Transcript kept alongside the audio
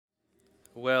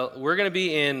Well, we're going to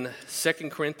be in 2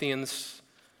 Corinthians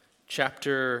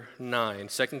chapter 9.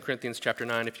 2 Corinthians chapter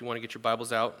 9, if you want to get your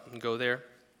Bibles out and go there.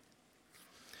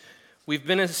 We've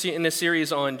been in a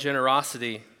series on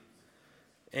generosity,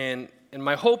 and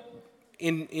my hope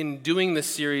in doing this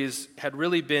series had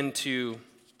really been to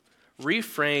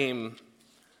reframe,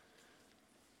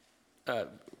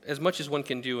 as much as one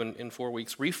can do in 4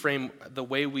 weeks, reframe the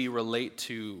way we relate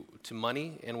to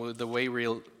money and the way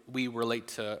we relate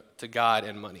to God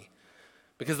and money.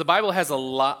 Because the Bible has a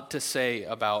lot to say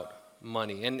about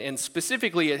money. And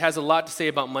specifically, it has a lot to say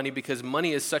about money because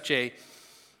money is such a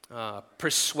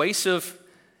persuasive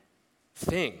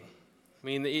thing. I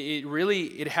mean,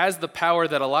 it has the power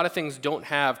that a lot of things don't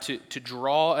have to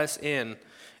draw us in,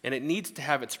 and it needs to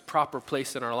have its proper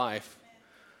place in our life.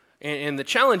 And the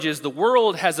challenge is the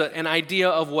world has an idea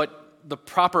of what the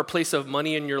proper place of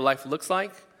money in your life looks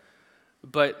like,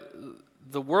 but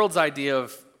the world's idea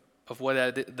of what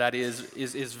that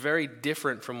is very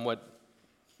different from what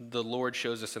the Lord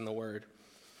shows us in the Word.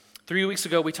 3 weeks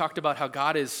ago, we talked about how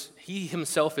He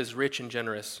Himself is rich and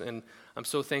generous, and I'm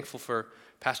so thankful for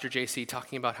Pastor JC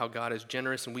talking about how God is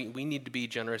generous, and we need to be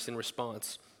generous in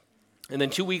response. And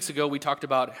then 2 weeks ago, we talked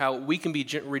about how we can be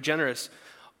generous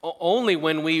only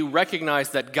when we recognize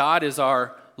that God is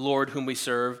our Lord whom we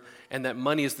serve, and that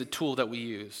money is the tool that we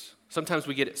use. Sometimes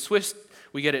we get it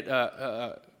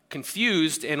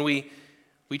confused, and we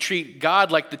treat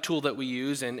God like the tool that we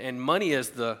use, and money as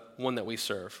the one that we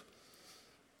serve.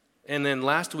 And then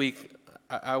last week,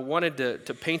 I wanted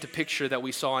to paint a picture that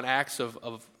we saw in Acts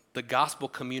of the gospel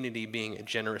community being a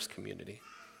generous community.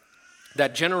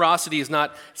 That generosity it's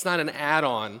not an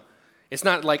add-on. It's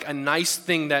not like a nice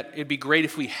thing that it'd be great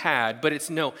if we had, but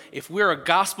if we're a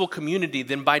gospel community,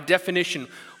 then by definition,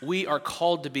 we are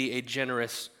called to be a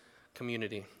generous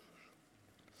community.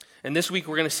 And this week,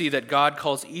 we're going to see that God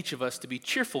calls each of us to be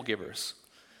cheerful givers.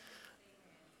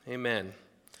 Amen.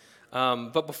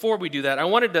 But before we do that, I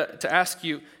wanted to ask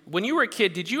you, when you were a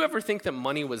kid, did you ever think that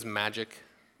money was magic?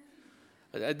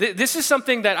 This is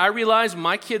something that I realize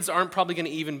my kids aren't probably going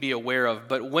to even be aware of,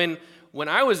 but when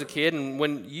I was a kid and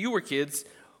when you were kids,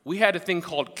 we had a thing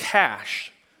called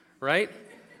cash, right?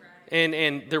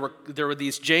 And there were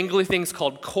these jangly things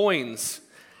called coins.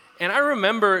 And I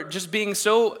remember just being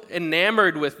so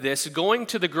enamored with this, going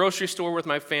to the grocery store with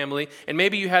my family, and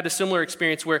maybe you had a similar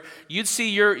experience where you'd see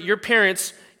your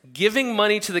parents giving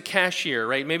money to the cashier,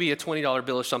 right? Maybe a $20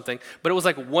 bill or something, but it was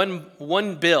like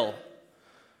one bill,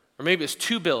 or maybe it's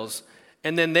 2 bills.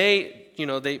 And then they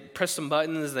press some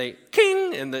buttons, they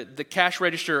king, and the cash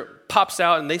register pops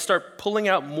out, and they start pulling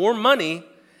out more money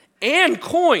and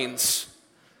coins.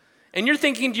 And you're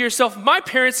thinking to yourself, my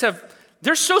parents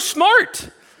they're so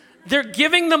smart. They're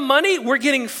giving the money, we're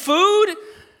getting food,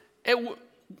 and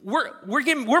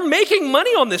we're making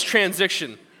money on this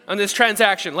transaction.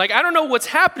 Like, I don't know what's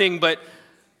happening, but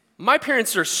my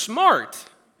parents are smart.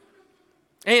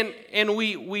 And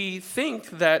we think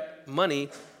that money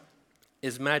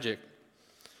is magic.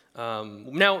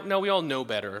 Now we all know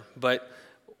better, but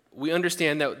we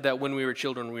understand that when we were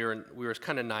children, we were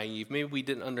kind of naive. Maybe we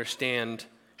didn't understand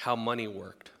how money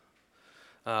worked.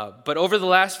 But over the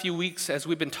last few weeks, as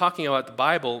we've been talking about the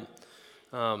Bible,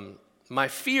 my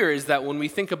fear is that when we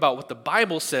think about what the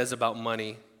Bible says about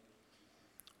money,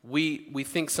 we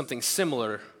think something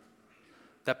similar,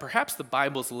 that perhaps the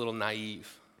Bible's a little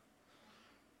naive.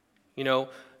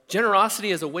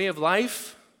 Generosity as a way of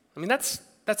life, I mean, that's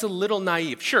a little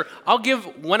naive. Sure, I'll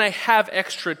give when I have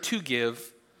extra to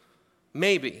give,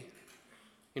 maybe.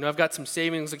 I've got some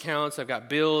savings accounts, I've got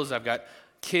bills, I've got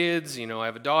kids, I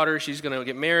have a daughter, she's going to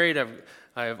get married,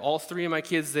 I have all 3 of my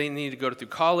kids, they need to go through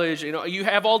college. You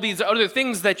have all these other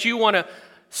things that you want to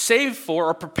save for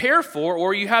or prepare for,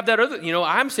 or you have that other,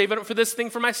 I'm saving up for this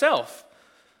thing for myself.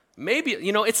 Maybe,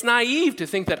 it's naive to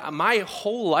think that my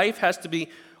whole life has to be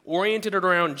oriented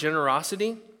around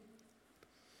generosity.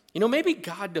 Maybe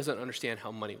God doesn't understand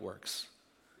how money works.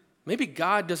 Maybe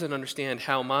God doesn't understand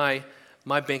how my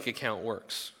bank account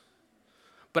works.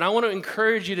 But I want to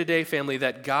encourage you today, family,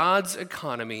 that God's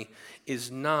economy is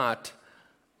not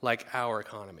like our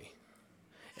economy.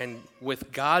 And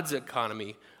with God's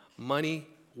economy, money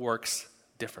works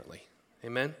differently.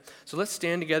 Amen? So let's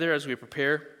stand together as we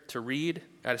prepare to read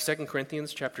out of 2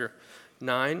 Corinthians chapter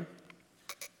 9,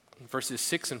 verses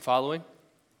 6 and following.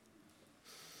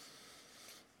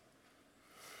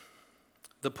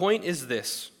 The point is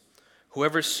this: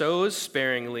 whoever sows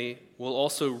sparingly will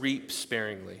also reap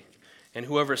sparingly, and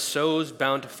whoever sows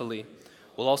bountifully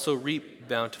will also reap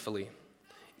bountifully.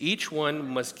 Each one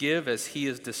must give as he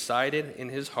has decided in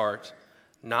his heart,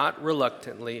 not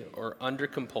reluctantly or under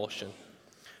compulsion.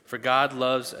 for God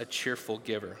loves a cheerful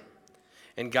giver.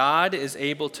 And God is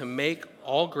able to make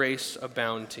all grace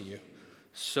abound to you,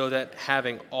 so that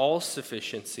having all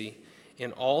sufficiency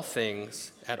in all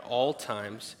things at all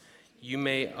times, you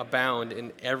may abound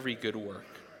in every good work.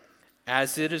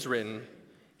 As it is written,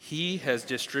 He has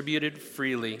distributed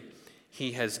freely,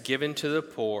 He has given to the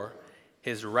poor,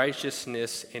 His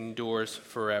righteousness endures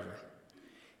forever.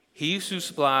 He who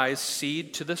supplies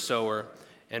seed to the sower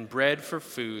and bread for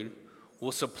food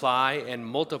will supply and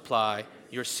multiply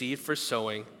your seed for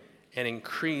sowing and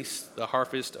increase the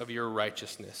harvest of your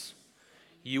righteousness.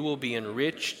 You will be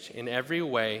enriched in every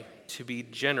way to be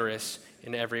generous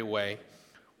in every way,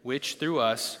 which through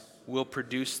us will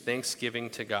produce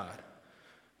thanksgiving to God.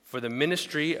 For the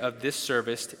ministry of this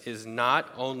service is not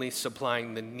only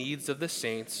supplying the needs of the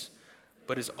saints,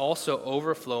 but is also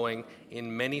overflowing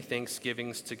in many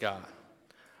thanksgivings to God.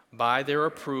 By their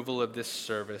approval of this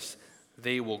service,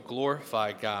 they will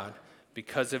glorify God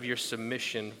because of your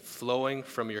submission flowing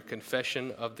from your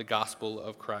confession of the gospel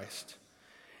of Christ,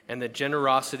 and the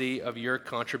generosity of your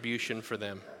contribution for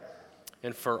them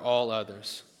and for all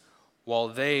others, while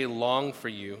they long for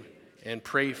you and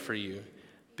pray for you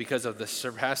because of the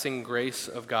surpassing grace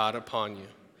of God upon you.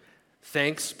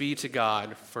 Thanks be to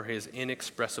God for his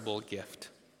inexpressible gift.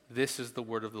 This is the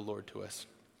word of the Lord to us.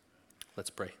 Let's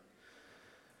pray.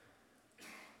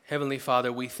 Heavenly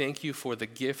Father, we thank you for the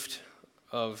gift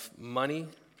of money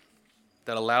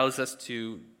that allows us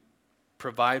to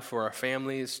provide for our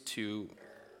families, to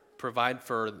provide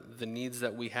for the needs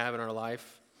that we have in our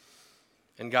life.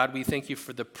 And God, we thank you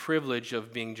for the privilege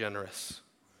of being generous,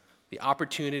 the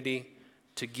opportunity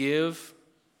to give,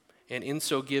 and in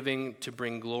so giving, to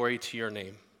bring glory to your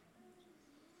name.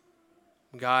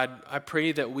 God, I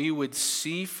pray that we would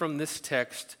see from this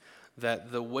text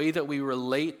that the way that we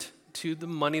relate to the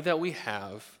money that we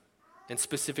have, and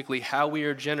specifically how we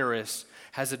are generous,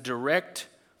 has a direct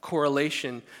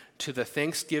correlation to the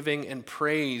thanksgiving and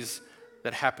praise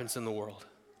that happens in the world.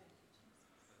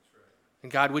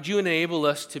 And God, would you enable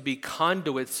us to be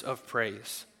conduits of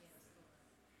praise?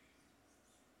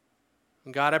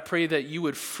 And God, I pray that you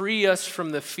would free us from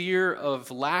the fear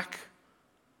of lack,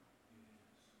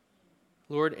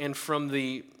 Lord, and from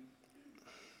the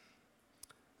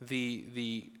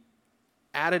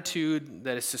attitude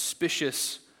that is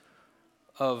suspicious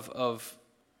of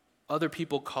other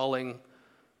people calling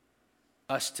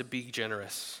us to be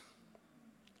generous.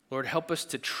 Lord, help us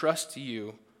to trust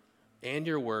you and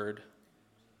your word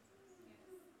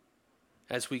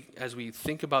as we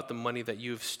think about the money that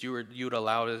you'd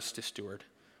allowed us to steward.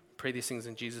 Pray these things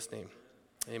in Jesus' name.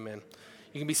 Amen.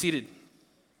 You can be seated.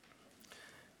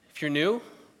 If you're new,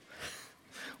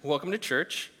 welcome to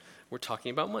church. We're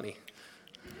talking about money.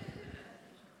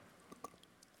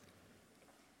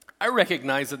 I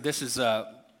recognize that this is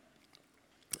a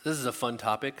fun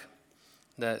topic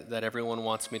that everyone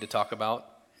wants me to talk about,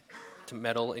 to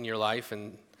meddle in your life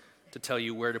and to tell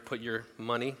you where to put your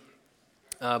money.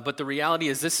 But the reality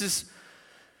is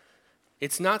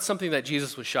it's not something that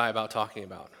Jesus was shy about talking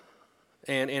about.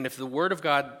 And if the Word of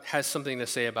God has something to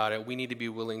say about it, we need to be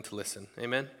willing to listen.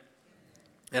 Amen?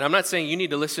 And I'm not saying you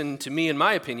need to listen to me and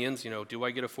my opinions. Do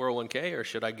I get a 401k or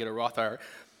should I get a Roth IRA?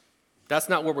 That's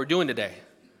not what we're doing today.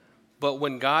 But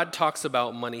when God talks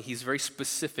about money, he's very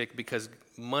specific because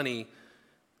money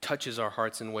touches our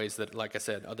hearts in ways that, like I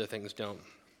said, other things don't.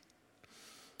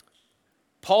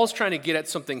 Paul's trying to get at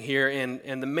something here, and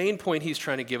the main point he's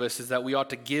trying to give us is that we ought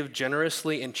to give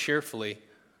generously and cheerfully.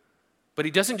 But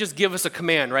he doesn't just give us a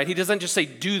command, right? He doesn't just say,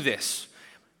 do this.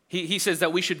 He says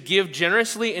that we should give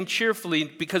generously and cheerfully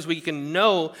because we can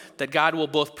know that God will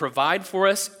both provide for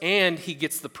us and he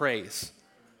gets the praise.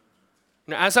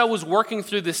 Now, as I was working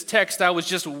through this text, I was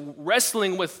just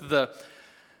wrestling with the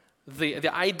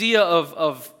idea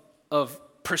of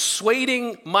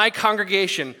persuading my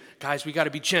congregation, guys, we got to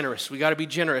be generous. We got to be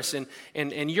generous.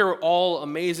 And you're all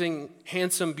amazing,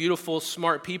 handsome, beautiful,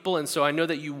 smart people. And so I know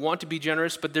that you want to be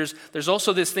generous, but there's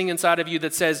also this thing inside of you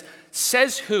that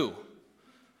says who?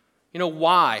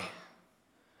 Why?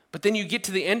 But then you get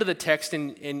to the end of the text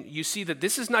and you see that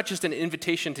this is not just an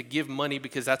invitation to give money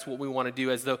because that's what we want to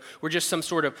do as though we're just some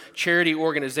sort of charity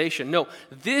organization. No,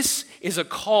 this is a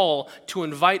call to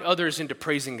invite others into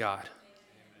praising God.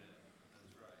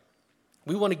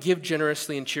 We want to give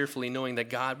generously and cheerfully knowing that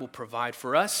God will provide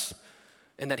for us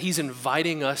and that he's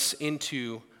inviting us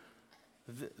into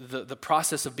the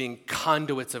process of being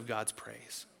conduits of God's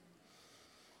praise.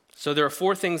 So there are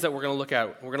 4 things that we're going to look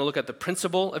at. We're going to look at the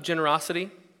principle of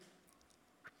generosity.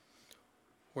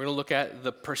 We're going to look at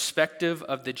the perspective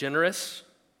of the generous.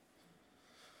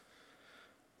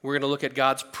 We're going to look at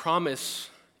God's promise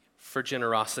for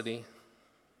generosity.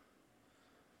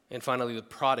 And finally, the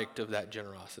product of that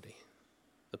generosity.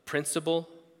 The principle,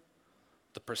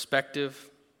 the perspective,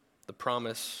 the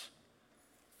promise,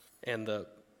 and the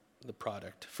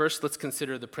product. First, let's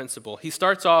consider the principle. He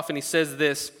starts off and he says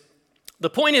this. The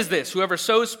point is this: whoever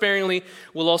sows sparingly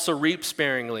will also reap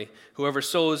sparingly. Whoever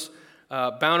sows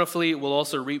bountifully will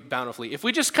also reap bountifully. If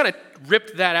we just kind of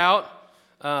ripped that out,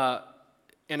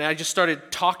 and I just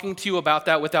started talking to you about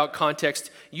that without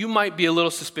context, you might be a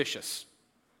little suspicious.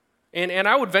 And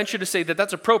I would venture to say that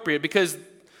that's appropriate, because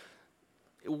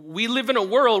we live in a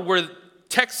world where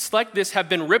texts like this have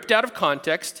been ripped out of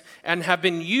context and have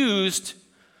been used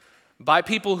by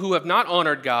people who have not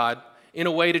honored God in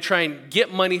a way to try and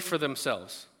get money for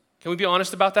themselves. Can we be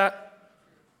honest about that?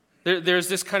 There's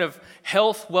this kind of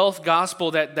health, wealth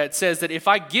gospel that says that if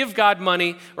I give God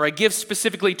money, or I give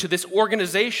specifically to this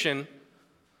organization,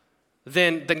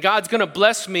 then God's going to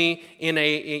bless me in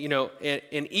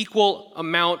an equal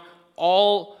amount,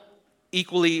 all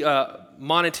equally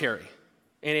monetary.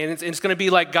 And it's going to be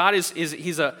like God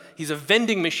he's a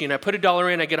vending machine. I put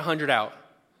 $1 in, I get 100 out.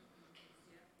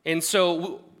 And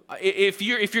so if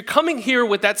you're coming here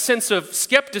with that sense of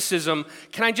skepticism,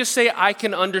 can I just say I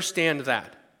can understand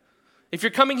that? If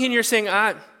you're coming here and you're saying,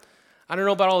 I don't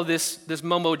know about all of this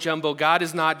mumbo jumbo, God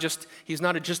is not just, he's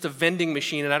not just a vending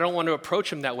machine, and I don't want to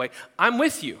approach him that way, I'm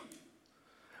with you.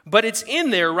 But it's in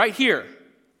there right here.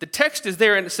 The text is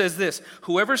there, and it says this: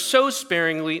 whoever sows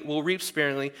sparingly will reap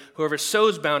sparingly. Whoever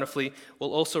sows bountifully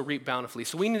will also reap bountifully.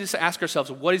 So we need to ask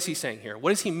ourselves, what is he saying here?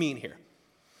 What does he mean here?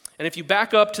 And if you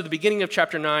back up to the beginning of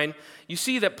chapter 9, you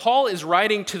see that Paul is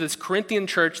writing to this Corinthian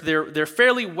church. They're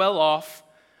fairly well off,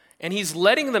 and he's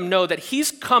letting them know that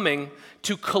he's coming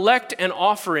to collect an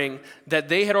offering that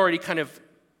they had already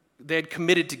they had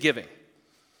committed to giving.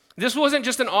 This wasn't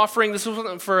just an offering. This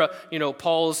wasn't for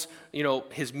Paul's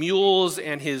his mules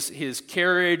and his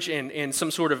carriage and some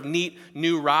sort of neat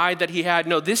new ride that he had.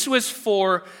 No, this was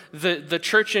for the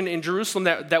church in Jerusalem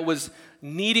that was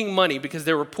needing money because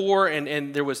they were poor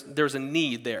and there was a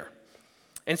need there.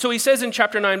 And so he says in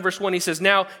chapter 9, verse 1, he says,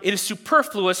 "Now it is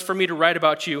superfluous for me to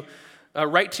write to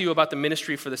you about the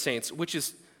ministry for the saints," which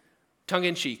is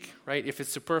tongue-in-cheek, right? If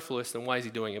it's superfluous, then why is he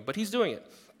doing it? But he's doing it.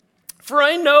 "For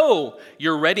I know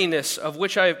your readiness, of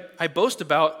which I boast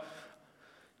about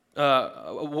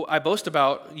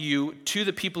you to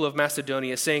the people of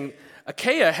Macedonia, saying,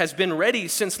 Achaia has been ready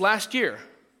since last year."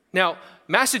 Now,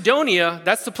 Macedonia,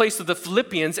 that's the place of the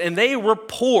Philippians, and they were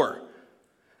poor.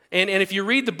 And if you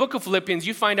read the book of Philippians,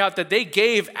 you find out that they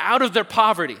gave out of their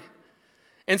poverty.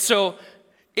 And so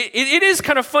it is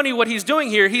kind of funny what he's doing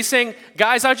here. He's saying,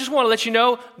 guys, I just want to let you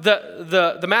know,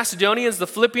 the Macedonians, the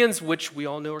Philippians, which we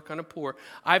all know are kind of poor,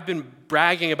 I've been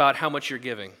bragging about how much you're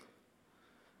giving.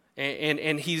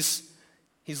 And he's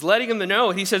letting them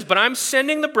know. He says, "But I'm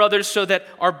sending the brothers so that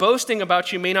our boasting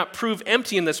about you may not prove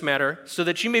empty in this matter, so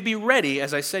that you may be ready,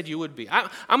 as I said you would be." I'm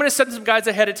going to send some guys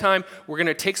ahead of time. We're going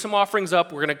to take some offerings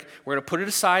up. We're going to put it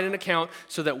aside in an account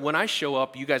so that when I show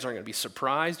up, you guys aren't going to be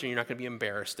surprised, and you're not going to be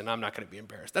embarrassed, and I'm not going to be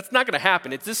embarrassed. That's not going to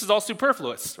happen. This is all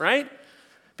superfluous, right?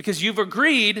 Because you've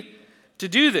agreed to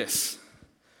do this.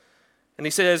 And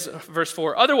he says, verse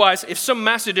 4, "Otherwise, if some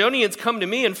Macedonians come to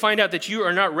me and find out that you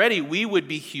are not ready, we would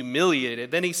be humiliated."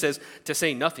 Then he says, "to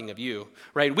say nothing of you,"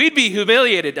 right? We'd be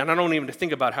humiliated, and I don't even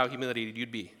think about how humiliated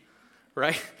you'd be,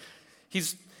 right?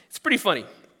 It's pretty funny.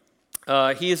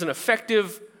 He is an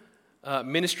effective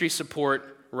ministry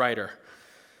support writer.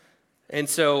 And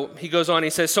so he goes on,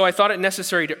 he says, "So I thought it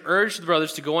necessary to urge the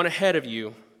brothers to go on ahead of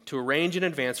you, to arrange in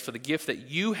advance for the gift that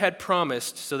you had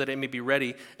promised, so that it may be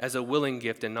ready as a willing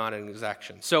gift and not an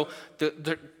exaction." So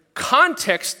the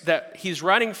context that he's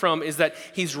writing from is that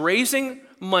he's raising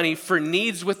money for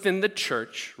needs within the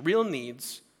church, real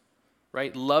needs,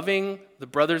 right? Loving the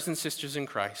brothers and sisters in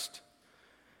Christ.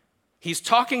 He's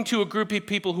talking to a group of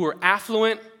people who are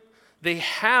affluent, they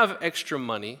have extra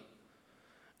money,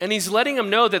 and he's letting them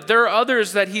know that there are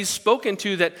others that he's spoken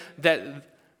to that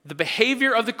the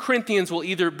behavior of the Corinthians will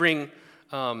either bring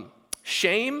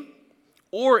shame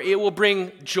or it will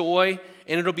bring joy,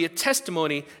 and it'll be a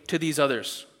testimony to these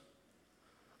others.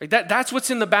 Like that's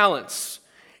what's in the balance.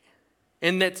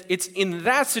 And it's in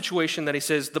that situation that he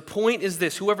says, the point is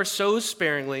this: whoever sows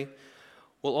sparingly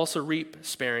will also reap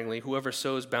sparingly. Whoever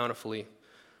sows bountifully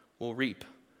will reap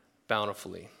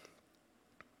bountifully.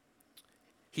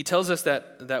 He tells us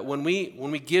that when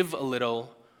we give a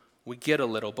little, we get a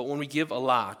little, but when we give a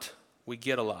lot, we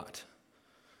get a lot.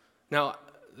 Now,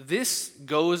 this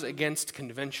goes against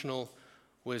conventional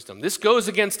wisdom. This goes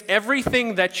against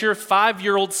everything that your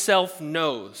 5-year-old self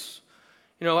knows.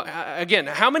 Again,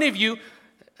 how many of you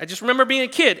I just remember being a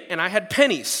kid, and I had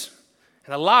pennies,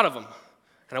 and a lot of them.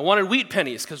 And I wanted wheat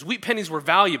pennies, because wheat pennies were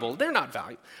valuable. They're not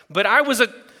valuable. But I was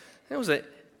a,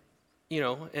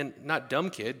 and not dumb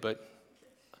kid, but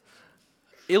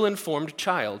ill-informed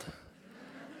child.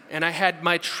 And I had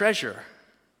my treasure.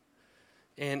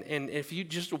 And if you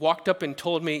just walked up and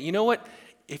told me, you know what,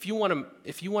 if you want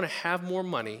to have more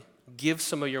money, give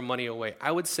some of your money away,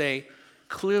 I would say,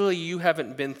 clearly you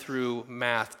haven't been through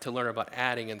math to learn about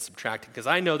adding and subtracting, because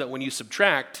I know that when you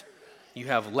subtract, you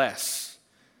have less.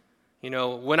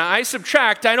 When I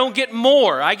subtract, I don't get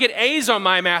more. I get A's on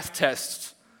my math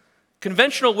tests.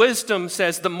 Conventional wisdom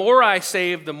says the more I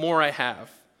save, the more I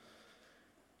have.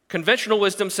 Conventional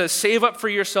wisdom says save up for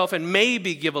yourself and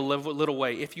maybe give a little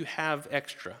away if you have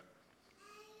extra.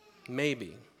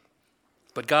 Maybe.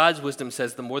 But God's wisdom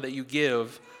says the more that you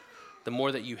give, the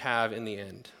more that you have in the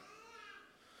end.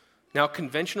 Now,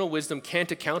 conventional wisdom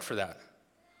can't account for that.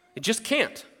 It just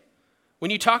can't.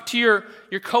 When you talk to your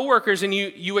coworkers and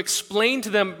you explain to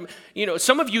them,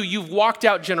 some of you've walked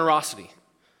out generosity.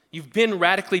 You've been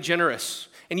radically generous.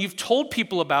 And you've told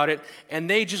people about it, and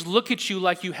they just look at you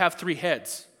like you have 3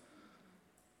 heads.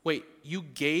 Wait, you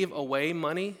gave away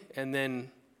money, and then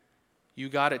you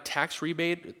got a tax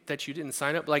rebate that you didn't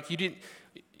sign up? Like you didn't.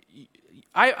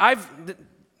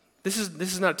 This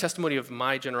is not a testimony of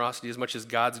my generosity as much as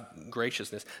God's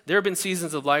graciousness. There have been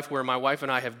seasons of life where my wife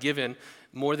and I have given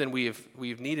more than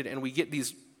we've needed, and we get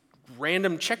these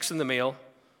random checks in the mail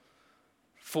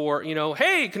for,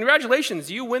 hey,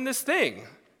 congratulations, you win this thing.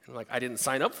 And I'm like, I didn't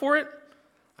sign up for it.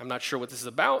 I'm not sure what this is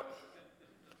about,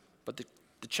 but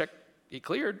the check, it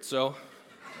cleared, so.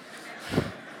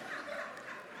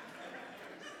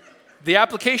 The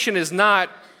application is not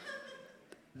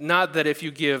that if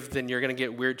you give, then you're going to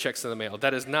get weird checks in the mail.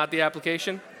 That is not the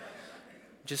application.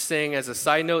 Just saying as a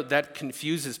side note, that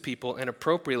confuses people, and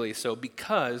appropriately so,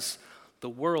 because the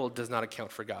world does not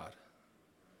account for God.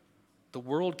 The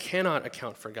world cannot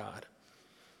account for God.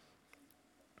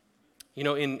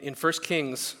 In 1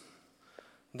 Kings,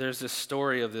 there's this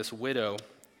story of this widow.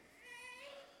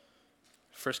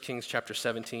 1 Kings chapter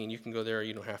 17. You can go there, or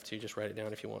you don't have to. Just write it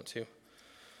down if you want to.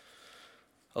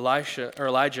 Elijah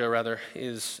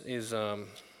is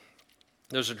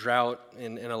there's a drought,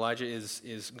 and Elijah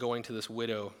is going to this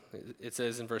widow. It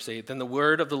says in verse 8, then the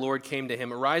word of the Lord came to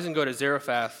him, arise and go to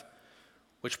Zarephath,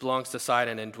 which belongs to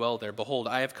Sidon, and dwell there. Behold,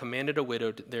 I have commanded a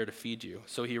widow there to feed you.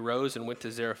 So he arose and went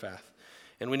to Zarephath.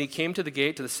 And when he came to the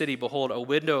gate to the city, behold, a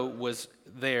widow was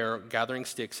there gathering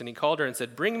sticks. And he called her and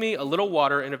said, bring me a little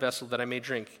water in a vessel that I may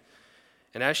drink.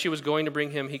 And as she was going to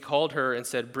bring him, he called her and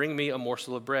said, bring me a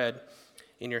morsel of bread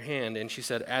in your hand. And she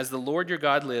said, as the Lord your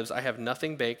God lives, I have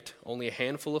nothing baked, only a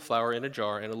handful of flour in a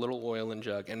jar and a little oil in a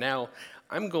jug. And now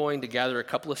I'm going to gather a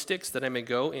couple of sticks that I may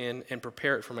go in and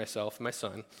prepare it for myself and my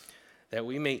son, that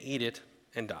we may eat it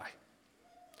and die.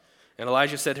 And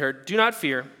Elijah said to her, do not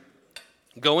fear.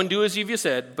 Go and do as you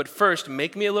said, but first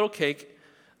make me a little cake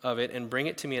of it and bring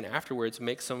it to me, and afterwards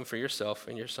make some for yourself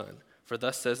and your son. For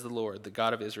thus says the Lord, the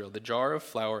God of Israel, the jar of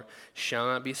flour shall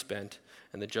not be spent,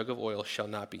 and the jug of oil shall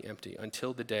not be empty,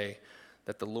 until the day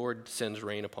that the Lord sends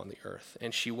rain upon the earth.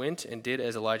 And she went and did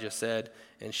as Elijah said,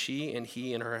 and she and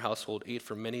he and her household ate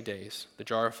for many days. The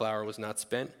jar of flour was not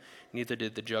spent, neither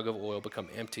did the jug of oil become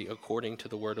empty, according to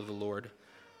the word of the Lord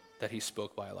that he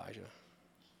spoke by Elijah.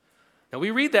 Now we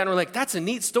read that and we're like, that's a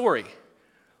neat story.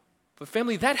 But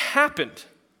family, that happened.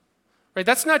 Right?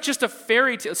 That's not just a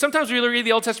fairy tale. Sometimes we read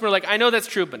the Old Testament, we're like, I know that's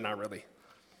true, but not really.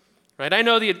 Right? I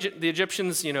know the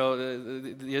Egyptians,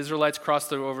 the Israelites crossed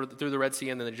through the Red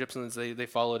Sea, and then the Egyptians, they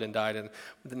followed and died, and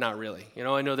not really.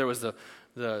 I know there was the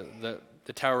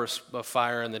tower of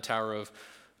fire and the tower of,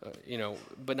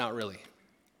 but not really.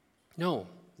 No,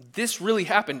 this really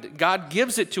happened. God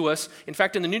gives it to us. In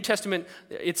fact, in the New Testament,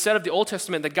 it's said of the Old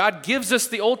Testament that God gives us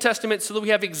the Old Testament so that we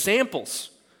have examples.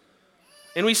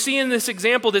 And we see in this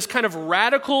example this kind of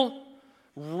radical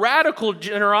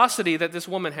generosity that this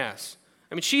woman has.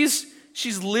 I mean, she's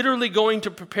literally going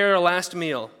to prepare a last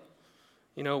meal.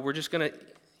 We're just going to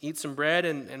eat some bread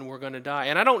and we're going to die.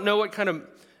 And I don't know what kind of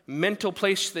mental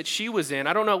place that she was in.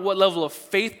 I don't know what level of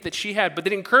faith that she had, but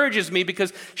it encourages me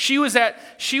because she was at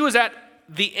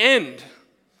the end.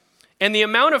 And the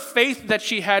amount of faith that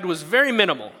she had was very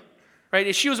minimal. Right?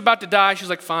 If she was about to die, she was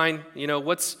like, fine,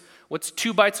 what's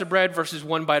 2 bites of bread versus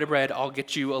 1 bite of bread? I'll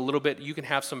get you a little bit. You can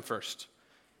have some first.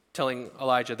 Telling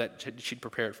Elijah that she'd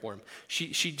prepared for him.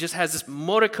 She just has this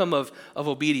modicum of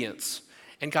obedience.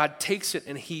 And God takes it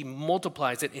and he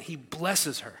multiplies it and he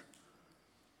blesses her.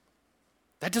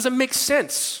 That doesn't make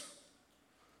sense.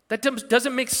 That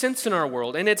doesn't make sense in our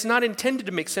world. And it's not intended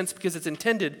to make sense because it's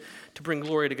intended to bring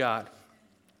glory to God.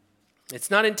 It's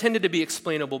not intended to be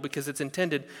explainable because it's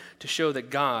intended to show that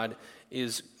God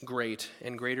is great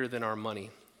and greater than our money.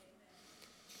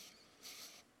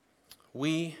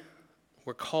 We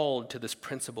were called to this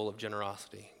principle of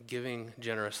generosity, giving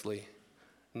generously,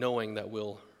 knowing that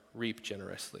we'll reap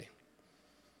generously.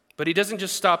 But he doesn't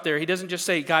just stop there. He doesn't just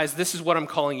say, guys, this is what I'm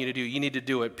calling you to do. You need to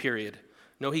do it, period.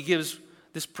 No, he gives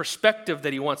this perspective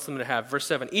that he wants them to have. Verse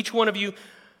 7, each one of you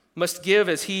must give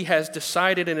as he has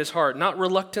decided in his heart, not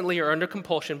reluctantly or under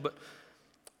compulsion,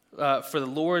 but for the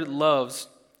Lord loves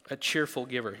a cheerful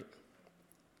giver.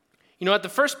 You know, at the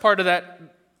first part of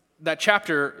that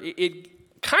chapter,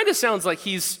 it kind of sounds like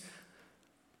he's,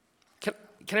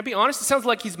 can I be honest? It sounds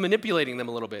like he's manipulating them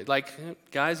a little bit. Like,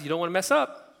 guys, you don't want to mess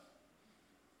up.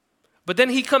 But then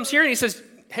he comes here and he says,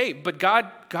 hey, but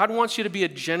God wants you to be a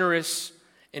generous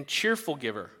and cheerful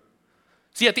giver.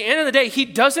 See, at the end of the day, he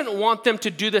doesn't want them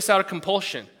to do this out of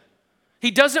compulsion.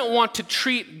 He doesn't want to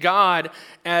treat God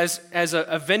as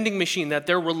a vending machine that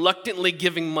they're reluctantly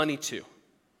giving money to.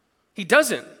 He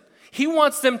doesn't. He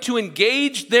wants them to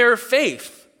engage their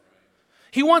faith.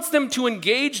 He wants them to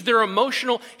engage their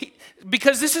emotional,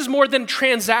 because this is more than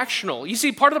transactional. You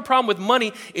see, part of the problem with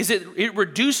money is it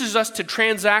reduces us to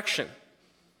transaction.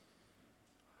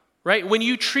 Right? When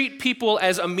you treat people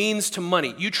as a means to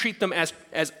money, you treat them as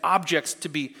objects to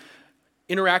be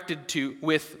interacted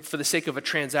with for the sake of a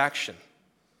transaction.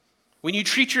 When you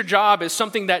treat your job as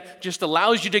something that just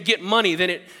allows you to get money,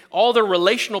 then all the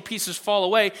relational pieces fall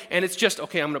away, and it's just,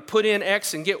 okay, I'm going to put in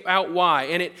X and get out Y,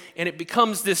 and it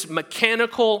becomes this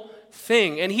mechanical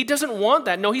thing. And he doesn't want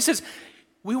that. No, he says,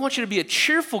 we want you to be a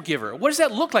cheerful giver. What does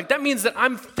that look like? That means that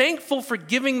I'm thankful for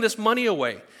giving this money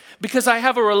away, because I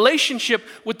have a relationship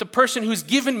with the person who's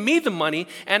given me the money,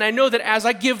 and I know that as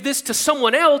I give this to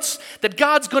someone else, that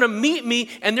God's going to meet me,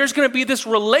 and there's going to be this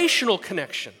relational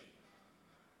connection.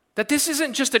 That this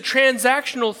isn't just a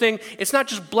transactional thing. It's not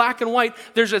just black and white.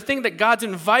 There's a thing that God's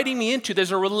inviting me into.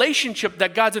 There's a relationship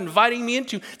that God's inviting me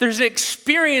into. There's an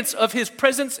experience of his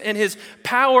presence and his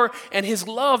power and his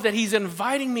love that he's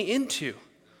inviting me into.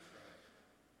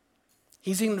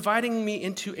 He's inviting me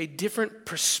into a different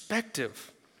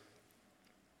perspective.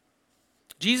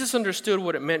 Jesus understood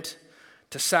what it meant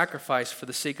to sacrifice for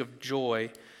the sake of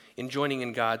joy in joining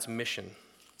in God's mission.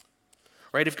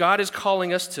 Right? If God is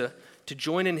calling us to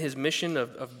join in his mission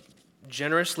of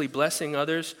generously blessing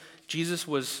others, Jesus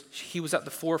was at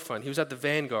the forefront. He was at the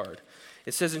vanguard.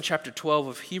 It says in chapter 12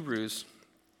 of Hebrews,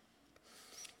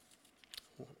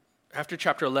 after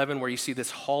chapter 11, where you see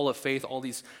this hall of faith, all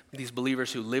these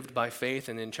believers who lived by faith,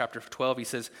 and in chapter 12 he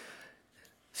says,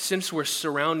 since we're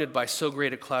surrounded by so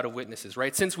great a cloud of witnesses,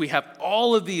 right? Since we have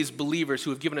all of these believers who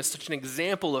have given us such an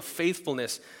example of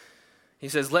faithfulness, he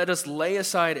says, let us lay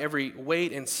aside every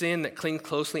weight and sin that clings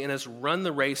closely, and let us run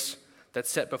the race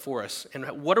that's set before us.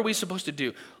 And what are we supposed to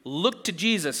do? Look to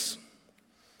Jesus.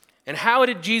 And how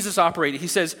did Jesus operate? He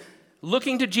says,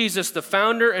 looking to Jesus, the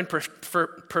founder and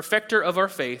perfecter of our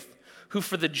faith, who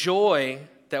for the joy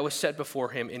that was set before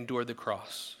him endured the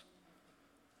cross.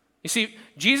 You see,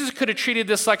 Jesus could have treated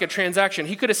this like a transaction.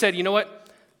 He could have said, you know what?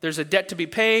 There's a debt to be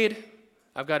paid.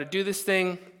 I've got to do this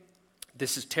thing.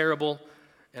 This is terrible,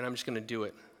 and I'm just going to do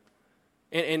it.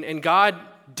 And God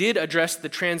did address the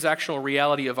transactional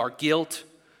reality of our guilt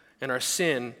and our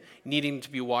sin needing to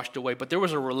be washed away. But there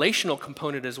was a relational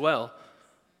component as well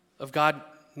of God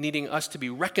needing us to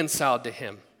be reconciled to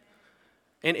him.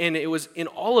 And it was in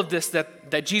all of this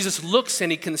that Jesus looks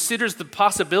and he considers the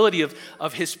possibility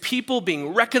of his people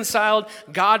being reconciled,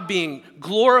 God being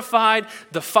glorified,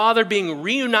 the Father being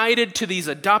reunited to these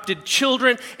adopted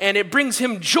children, and it brings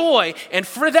him joy. And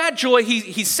for that joy,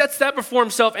 he sets that before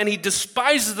himself, and he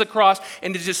despises the cross,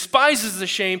 and he despises the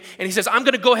shame, and he says, I'm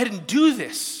going to go ahead and do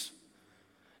this.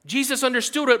 Jesus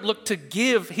understood what it looked to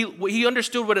give. He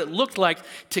understood what it looked like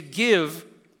to give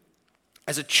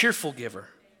as a cheerful giver.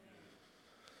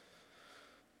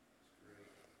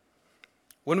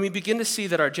 When we begin to see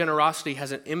that our generosity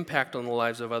has an impact on the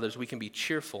lives of others, we can be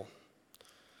cheerful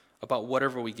about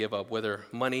whatever we give up, whether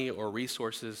money or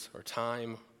resources or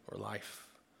time or life.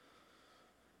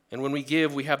 And when we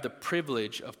give, we have the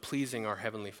privilege of pleasing our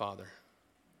Heavenly Father.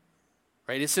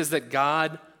 Right? It says that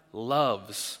God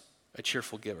loves a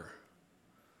cheerful giver.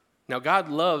 Now, God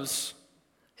loves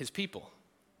his people.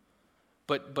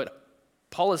 But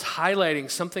Paul is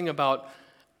highlighting something about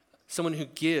someone who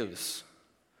gives.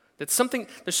 There's something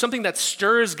that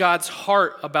stirs God's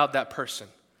heart about that person.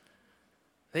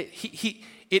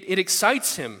 It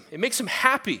excites him. It makes him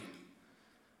happy.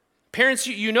 Parents,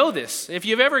 you know this. If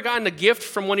you've ever gotten a gift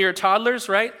from one of your toddlers,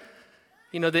 right?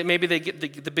 You know, maybe they get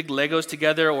the big Legos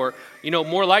together, or, you know,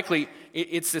 more likely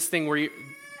it's this thing where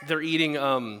they're eating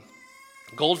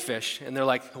goldfish, and they're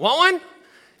like, want one?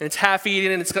 And it's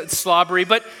half-eaten, and it's slobbery,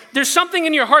 but there's something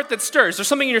in your heart that stirs. There's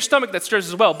something in your stomach that stirs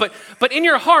as well. But in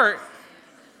your heart,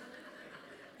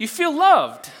 you feel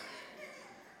loved.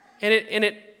 And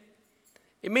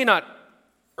it may not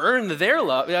earn their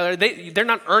love. They're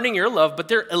not earning your love, but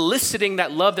they're eliciting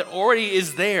that love that already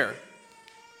is there.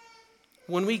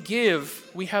 When we give,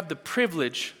 we have the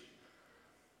privilege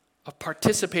of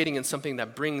participating in something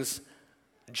that brings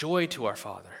joy to our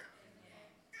Father.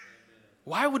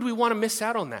 Why would we want to miss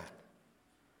out on that?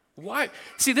 Why?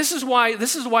 See, this is why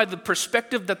the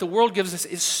perspective that the world gives us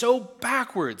is so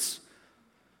backwards.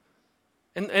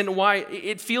 And why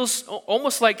it feels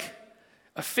almost like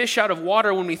a fish out of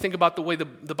water when we think about the way the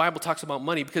Bible talks about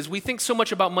money, because we think so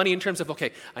much about money in terms of,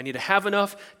 okay, I need to have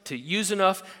enough, to use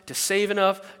enough, to save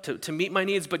enough, to meet my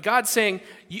needs. But God's saying,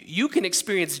 you can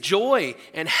experience joy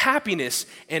and happiness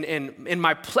and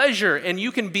my pleasure, and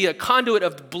you can be a conduit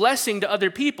of blessing to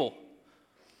other people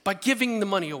by giving the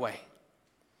money away.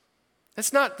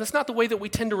 That's not the way that we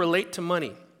tend to relate to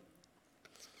money.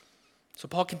 So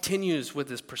Paul continues with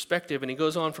this perspective, and he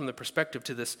goes on from the perspective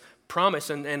to this promise.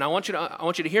 And I want you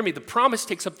to hear me. The promise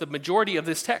takes up the majority of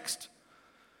this text,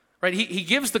 right? He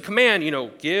gives the command,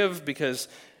 give because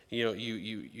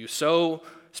you sow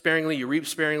sparingly, you reap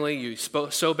sparingly, you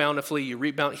sow bountifully, you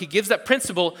reap bountifully. He gives that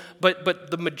principle,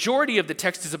 but the majority of the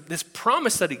text is this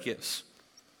promise that he gives.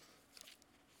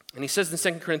 And he says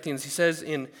in 2 Corinthians,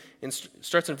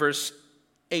 starts in verse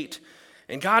 8,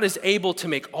 and God is able to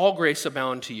make all grace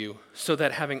abound to you, so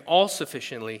that having all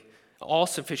sufficiency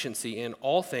in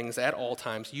all things at all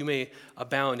times, you may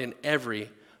abound in every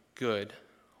good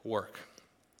work.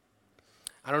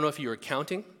 I don't know if you were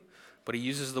counting, but he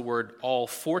uses the word all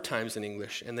 4 times in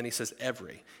English, and then he says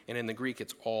every. And in the Greek,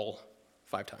 it's all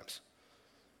 5 times.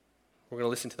 We're going to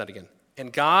listen to that again.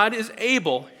 And God is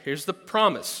able, here's the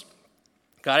promise,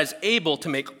 God is able to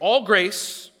make all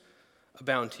grace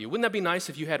abound to you. Wouldn't that be nice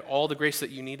if you had all the grace that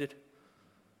you needed?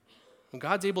 Well,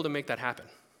 God's able to make that happen.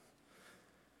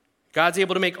 God's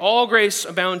able to make all grace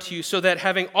abound to you, so that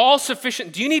having all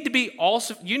sufficient, you need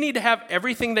to have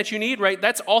everything that you need, right?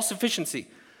 That's all sufficiency.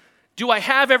 Do I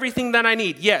have everything that I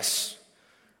need? Yes.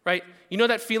 Right? You know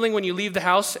that feeling when you leave the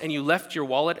house and you left your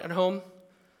wallet at home?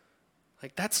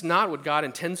 Like, that's not what God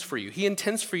intends for you. He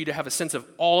intends for you to have a sense of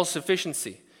all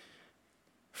sufficiency.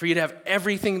 For you to have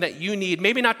everything that you need,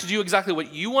 maybe not to do exactly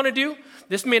what you want to do.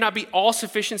 This may not be all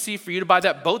sufficiency for you to buy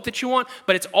that boat that you want,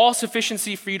 but it's all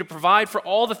sufficiency for you to provide for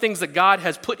all the things that God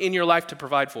has put in your life to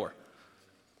provide for.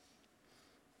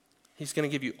 He's going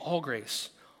to give you all grace,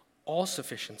 all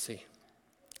sufficiency,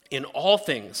 in all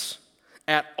things,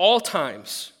 at all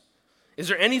times. Is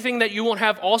there anything that you won't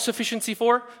have all sufficiency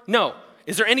for? No.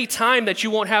 Is there any time that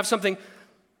you won't have something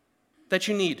that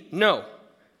you need? No.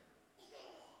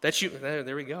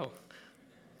 There we go.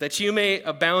 That you may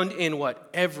abound in what?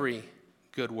 Every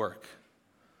good work.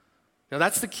 Now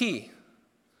that's the key.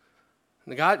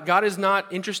 God is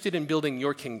not interested in building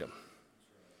your kingdom.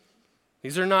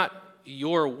 These are not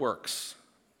your works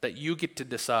that you get to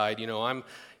decide,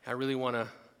 I really want to,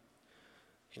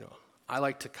 I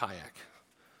like to kayak.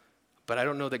 But I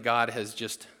don't know that God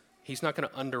he's not going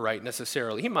to underwrite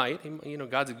necessarily. He might,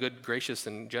 God's a good, gracious,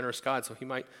 and generous God, so he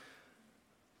might.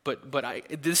 But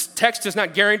this text is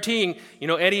not guaranteeing,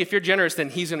 Eddie, if you're generous, then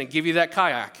he's going to give you that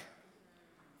kayak.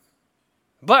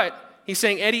 But he's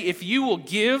saying, Eddie, if you will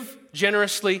give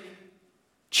generously,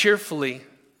 cheerfully,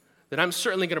 then I'm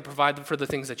certainly going to provide for the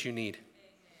things that you need.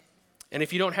 And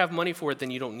if you don't have money for it,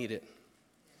 then you don't need it.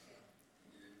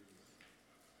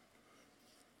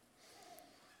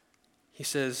 He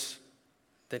says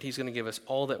that he's going to give us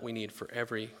all that we need for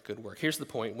every good work. Here's the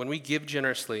point. When we give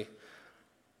generously,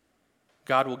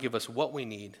 God will give us what we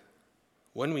need,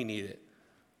 when we need it,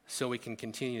 so we can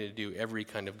continue to do every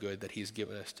kind of good that he's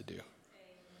given us to do.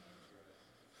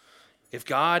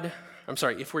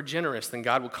 If we're generous, then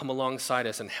God will come alongside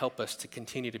us and help us to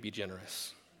continue to be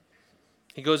generous.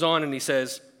 He goes on and he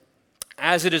says,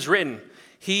 as it is written,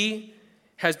 he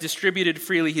has distributed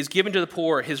freely, he's given to the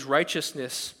poor, his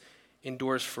righteousness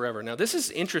endures forever. Now this is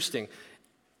interesting.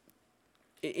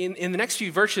 In the next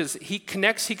few verses, he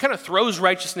kind of throws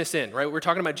righteousness in, right? We're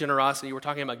talking about generosity, we're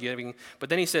talking about giving, but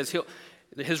then he says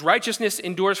his righteousness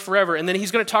endures forever, and then he's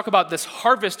going to talk about this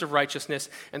harvest of righteousness,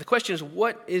 and the question is,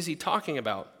 what is he talking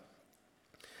about?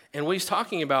 And what he's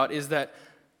talking about is that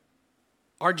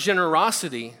our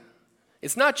generosity,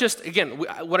 it's not just, again,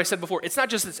 what I said before, it's not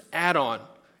just this add-on.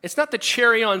 It's not the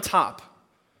cherry on top.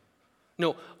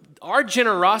 No, our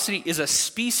generosity is a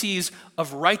species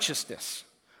of righteousness.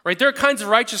 Right? There are kinds of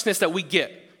righteousness that we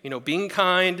get. Being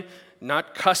kind,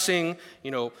 not cussing,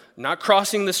 not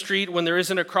crossing the street when there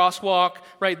isn't a crosswalk,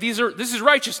 right? This is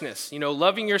righteousness,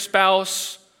 loving your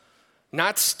spouse,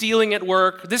 not stealing at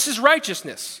work. This is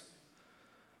righteousness.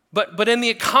 But in the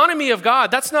economy of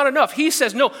God, that's not enough. He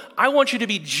says, no, I want you to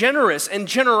be generous, and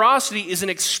generosity is an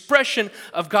expression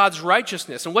of God's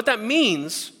righteousness. And what that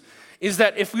means is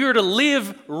that if we are to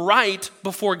live right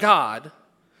before God,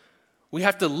 we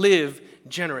have to live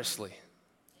generously.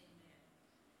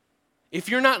 If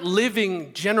you're not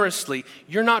living generously,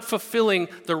 you're not fulfilling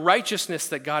the righteousness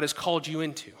that God has called you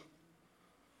into.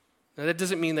 Now, that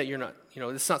doesn't mean that you're not,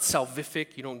 it's not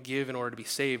salvific. You don't give in order to be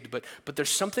saved. But there's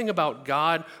something about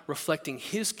God reflecting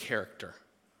his character.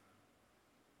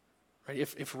 Right?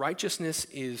 If righteousness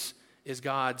is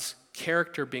God's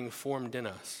character being formed in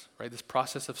us, right? This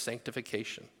process of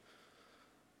sanctification.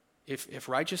 If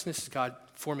righteousness is God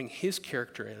forming his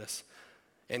character in us,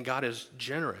 and God is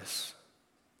generous,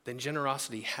 then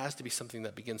generosity has to be something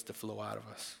that begins to flow out of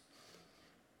us.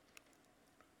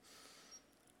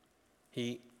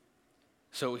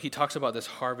 So he talks about this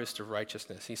harvest of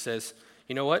righteousness. He says,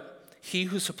 you know what? He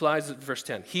who supplies, verse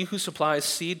 10, he who supplies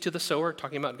seed to the sower,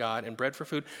 talking about God, and bread for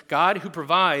food, God who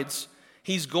provides,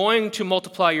 he's going to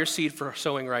multiply your seed for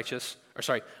sowing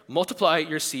multiply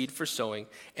your seed for sowing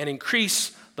and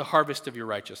increase the harvest of your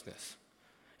righteousness.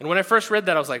 And when I first read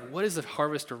that, I was like, what is the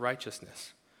harvest of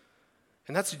righteousness?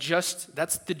 And that's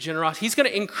the generosity. He's going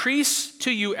to increase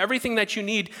to you everything that you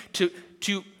need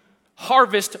to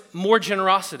harvest more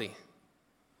generosity,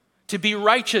 to be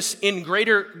righteous in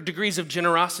greater degrees of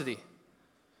generosity.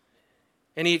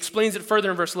 And he explains it further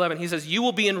in verse 11. He says, you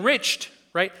will be enriched,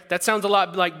 right? That sounds a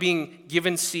lot like being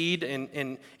given seed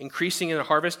and increasing in the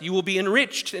harvest. You will be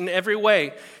enriched in every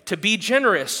way, to be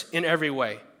generous in every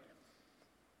way.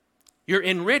 You're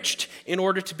enriched in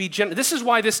order to be generous. This is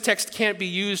why this text can't be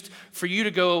used for you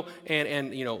to go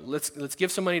and let's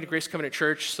give some money to Grace Covenant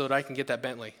Church so that I can get that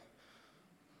Bentley.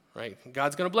 Right?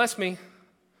 God's going to bless me.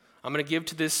 I'm going to give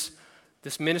to this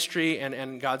ministry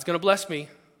and God's going to bless me.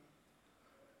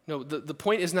 No, the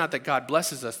point is not that God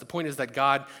blesses us. The point is that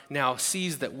God now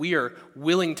sees that we are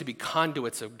willing to be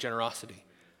conduits of generosity.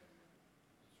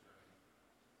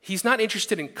 He's not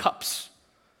interested in cups.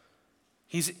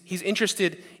 He's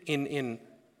interested in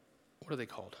what are they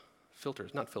called?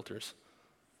 Filters, not filters.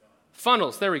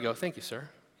 Funnels, there we go. Thank you, sir.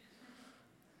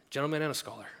 Gentleman and a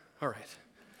scholar. All right.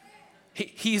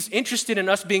 He's interested in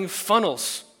us being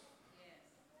funnels.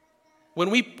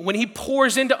 When he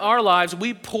pours into our lives,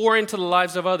 we pour into the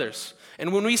lives of others.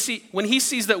 And when he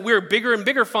sees that we're bigger and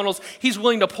bigger funnels, he's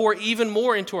willing to pour even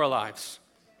more into our lives.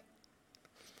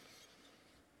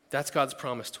 That's God's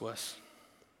promise to us.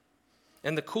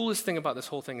 And the coolest thing about this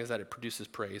whole thing is that it produces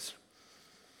praise.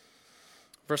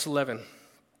 Verse 11,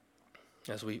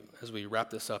 as we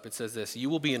wrap this up, it says this: you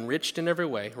will be enriched in every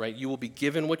way, right? You will be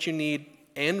given what you need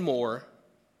and more,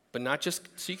 but not just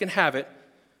so you can have it,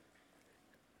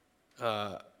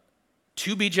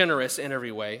 to be generous in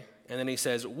every way. And then he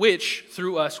says, which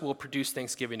through us will produce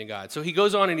thanksgiving to God. So he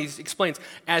goes on and he explains,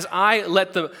 as I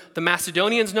let the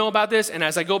Macedonians know about this, and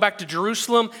as I go back to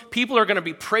Jerusalem, people are going to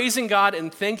be praising God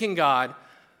and thanking God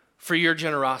for your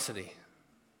generosity.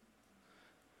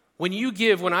 When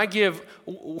I give,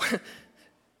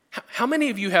 how many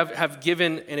of you have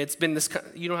given, and it's been this,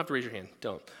 you don't have to raise your hand,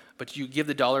 don't, but you give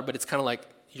the dollar, but it's kind of like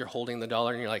you're holding the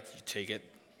dollar and you're like, take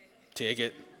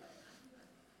it.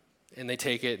 And they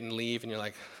take it and leave, and you're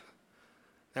like,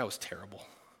 that was terrible.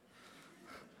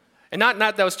 And not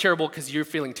that was terrible because you're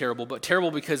feeling terrible, but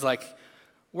terrible because, like,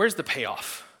 where's the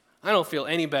payoff? I don't feel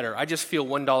any better. I just feel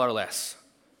 $1 less.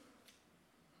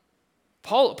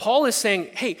 Paul is saying,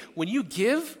 hey, when you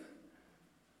give,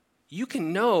 you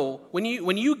can know, when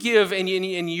you give and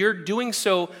you're doing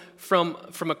so from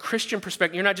a Christian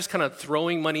perspective, you're not just kind of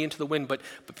throwing money into the wind, but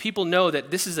people know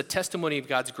that this is a testimony of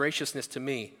God's graciousness to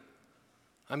me.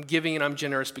 I'm giving and I'm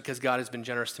generous because God has been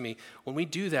generous to me. When we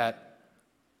do that,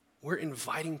 we're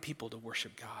inviting people to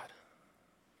worship God.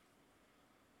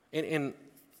 And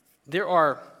there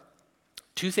are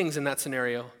two things in that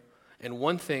scenario, and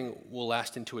one thing will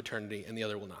last into eternity and the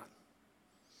other will not.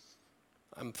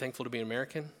 I'm thankful to be an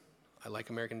American. I like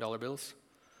American dollar bills.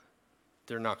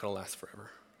 They're not going to last forever.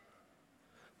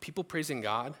 People praising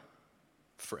God,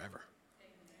 forever.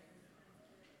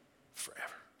 Forever.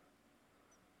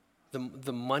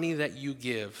 The money that you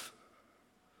give,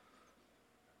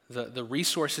 the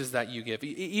resources that you give,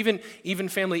 even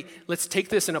family, let's take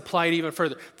this and apply it even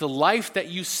further. The life that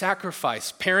you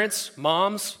sacrifice, parents,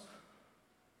 moms,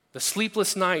 the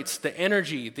sleepless nights, the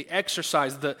energy, the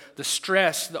exercise, the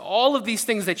stress, all of these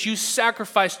things that you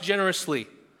sacrifice generously,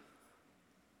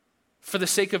 for the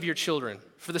sake of your children,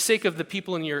 for the sake of the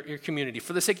people in your community,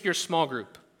 for the sake of your small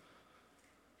group,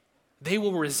 they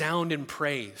will resound in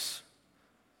praise.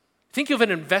 Think of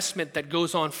an investment that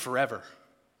goes on forever,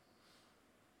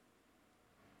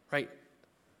 right?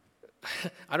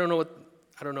 I don't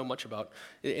know much about.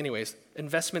 Anyways,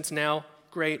 investments now,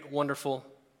 great, wonderful.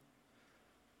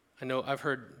 I know I've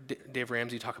heard Dave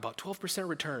Ramsey talk about 12%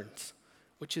 returns,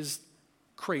 which is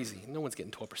crazy. No one's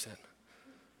getting 12%.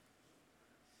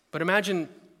 But imagine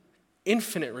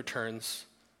infinite returns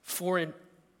for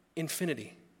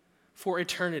infinity, for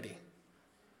eternity.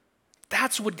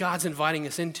 That's what God's inviting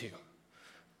us into.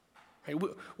 Right?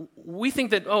 We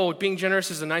think that, being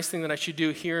generous is a nice thing that I should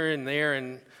do here and there,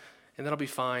 and that'll be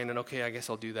fine, and okay, I guess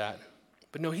I'll do that.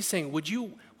 But no, he's saying, would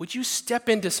you step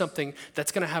into something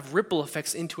that's going to have ripple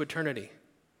effects into eternity?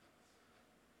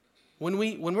 When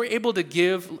we're able to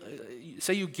give,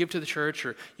 say you give to the church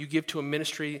or you give to a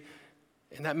ministry,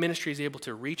 and that ministry is able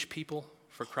to reach people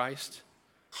for Christ,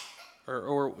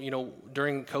 or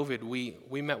during COVID,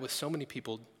 we met with so many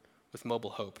people with Mobile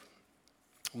Hope.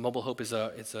 Mobile Hope is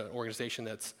it's an organization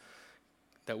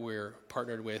that we're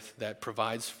partnered with that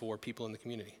provides for people in the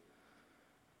community.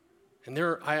 And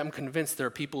I am convinced there are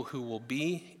people who will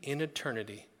be in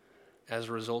eternity as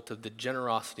a result of the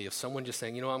generosity of someone just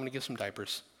saying, I'm going to give some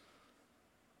diapers.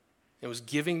 It was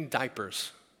giving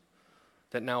diapers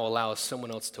that now allows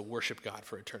someone else to worship God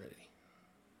for eternity.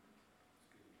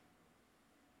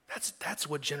 That's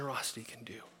what generosity can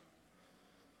do.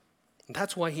 And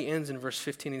that's why he ends in verse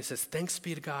 15 and he says, thanks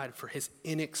be to God for his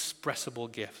inexpressible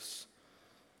gifts.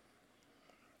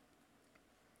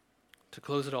 To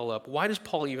close it all up, why does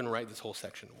Paul even write this whole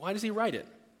section? Why does he write it?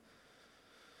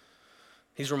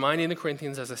 He's reminding the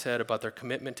Corinthians, as I said, about their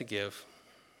commitment to give.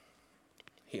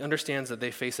 He understands that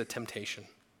they face a temptation,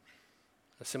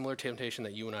 a similar temptation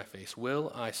that you and I face.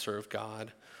 Will I serve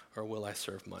God or will I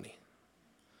serve money?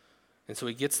 And so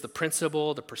he gets the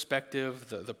principle, the perspective,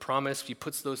 the promise. He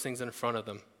puts those things in front of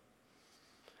them.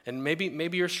 And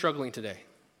maybe you're struggling today.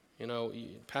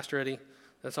 Pastor Eddy,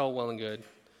 that's all well and good.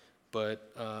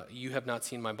 But you have not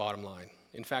seen my bottom line.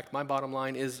 In fact, my bottom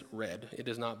line is red. It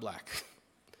is not black.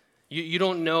 You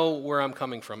don't know where I'm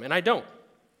coming from, and I don't.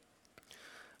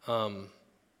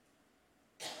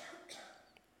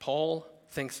 Paul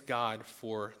thanks God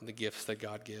for the gifts that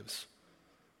God gives.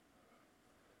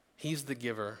 He's the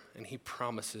giver, and he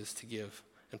promises to give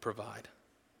and provide.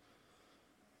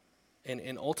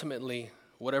 And ultimately,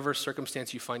 whatever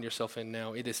circumstance you find yourself in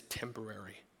now, it is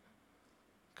temporary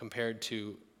compared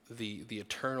to the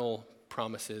eternal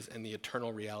promises and the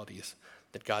eternal realities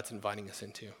that God's inviting us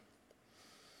into.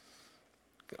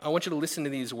 I want you to listen to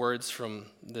these words from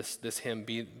this hymn,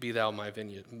 Be Thou My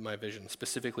Vision,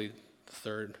 specifically the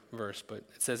third verse, but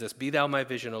it says this, Be Thou my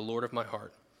vision, O Lord of my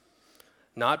heart.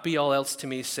 Not be all else to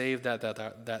me save that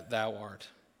Thou art.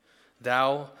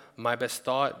 Thou, my best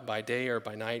thought, by day or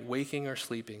by night, waking or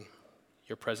sleeping,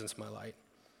 your presence my light.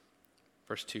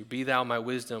 Verse 2, Be Thou my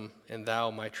wisdom, and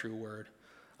Thou my true word.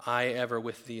 I ever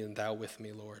with Thee, and Thou with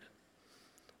me, Lord.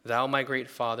 Thou my great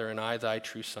Father, and I Thy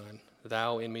true Son.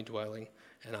 Thou in me dwelling,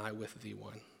 and I with Thee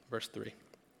one. Verse 3,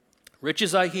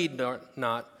 Riches I heed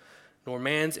not, nor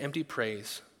man's empty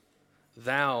praise.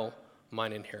 Thou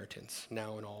mine inheritance,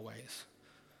 now and always.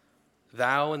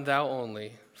 Thou and Thou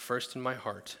only, first in my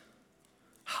heart.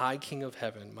 High King of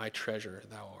heaven, my treasure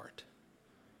Thou art.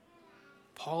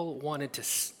 Paul wanted to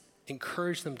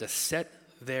encourage them to set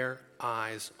their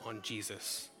eyes on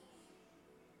Jesus.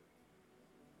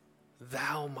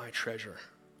 Thou my treasure.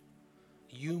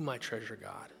 You my treasure,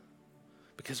 God.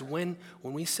 Because when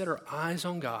we set our eyes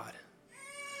on God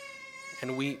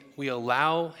and we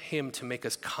allow him to make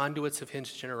us conduits of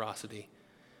his generosity,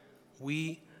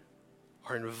 we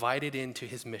are invited into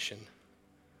his mission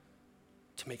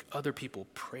to make other people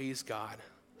praise God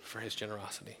for his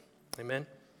generosity. Amen?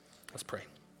 Let's pray.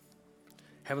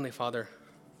 Heavenly Father,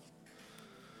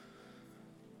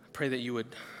 I pray that you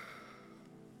would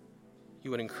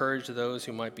encourage those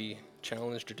who might be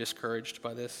challenged or discouraged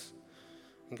by this.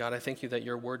 And God, I thank you that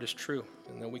your word is true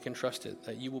and that we can trust it,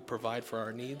 that you will provide for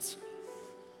our needs.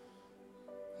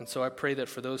 And so I pray that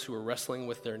for those who are wrestling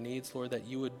with their needs, Lord, that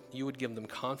you would give them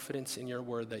confidence in your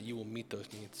word that you will meet those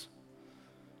needs.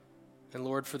 And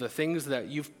Lord, for the things that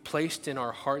you've placed in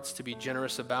our hearts to be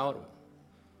generous about,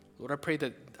 Lord, I pray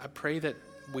that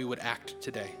we would act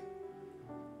today.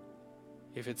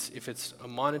 If it's a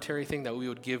monetary thing, that we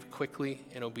would give quickly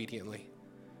and obediently.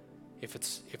 If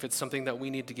it's something that we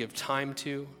need to give time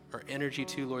to or energy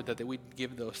to, Lord, that we'd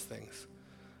give those things.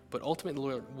 But ultimately,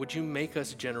 Lord, would you make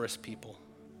us generous people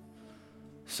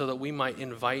so that we might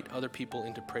invite other people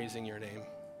into praising your name?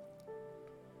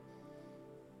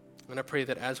 And I pray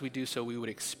that as we do so, we would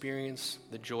experience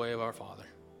the joy of our Father.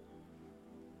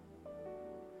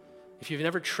 If you've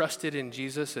never trusted in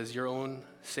Jesus as your own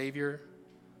Savior,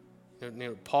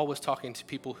 Paul was talking to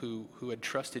people who had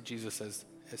trusted Jesus as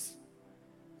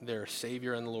their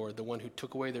Savior and Lord, the one who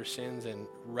took away their sins and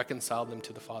reconciled them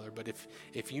to the Father. But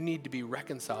if you need to be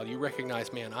reconciled, you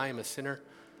recognize, man, I am a sinner,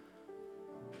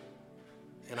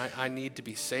 and I need to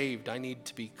be saved. I need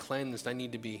to be cleansed. I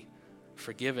need to be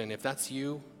forgiven. If that's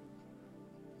you,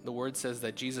 the Word says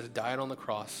that Jesus died on the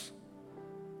cross,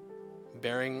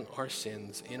 bearing our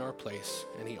sins in our place,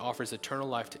 and he offers eternal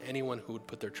life to anyone who would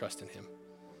put their trust in him.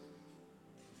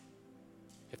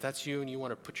 If that's you and you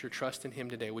want to put your trust in him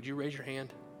today, would you raise your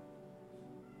hand?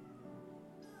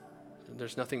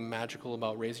 There's nothing magical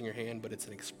about raising your hand, but it's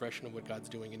an expression of what God's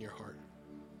doing in your heart.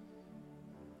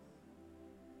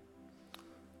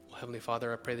 Well, Heavenly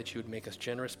Father, I pray that you would make us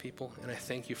generous people, and I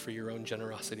thank you for your own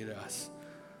generosity to us.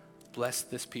 Bless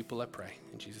this people, I pray.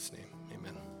 In Jesus' name,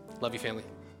 amen. Love you, family.